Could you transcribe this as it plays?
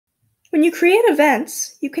When you create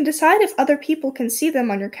events, you can decide if other people can see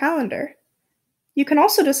them on your calendar. You can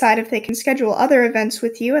also decide if they can schedule other events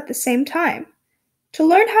with you at the same time. To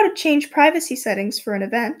learn how to change privacy settings for an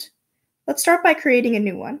event, let's start by creating a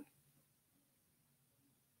new one.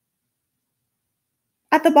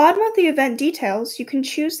 At the bottom of the event details, you can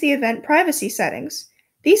choose the event privacy settings.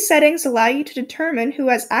 These settings allow you to determine who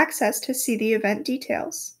has access to see the event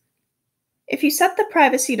details. If you set the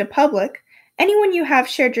privacy to public, anyone you have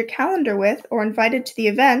shared your calendar with or invited to the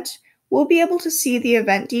event will be able to see the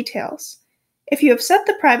event details. If you have set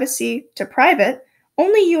the privacy to private,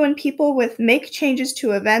 only you and people with Make Changes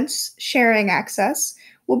to Events sharing access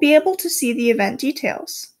will be able to see the event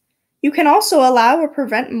details. You can also allow or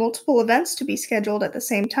prevent multiple events to be scheduled at the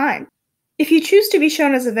same time. If you choose to be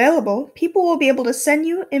shown as available, people will be able to send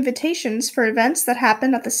you invitations for events that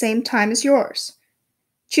happen at the same time as yours.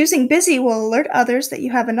 Choosing busy will alert others that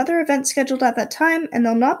you have another event scheduled at that time and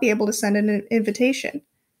they'll not be able to send an invitation.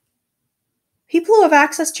 People who have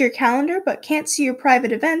access to your calendar but can't see your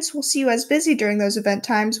private events will see you as busy during those event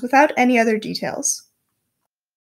times without any other details.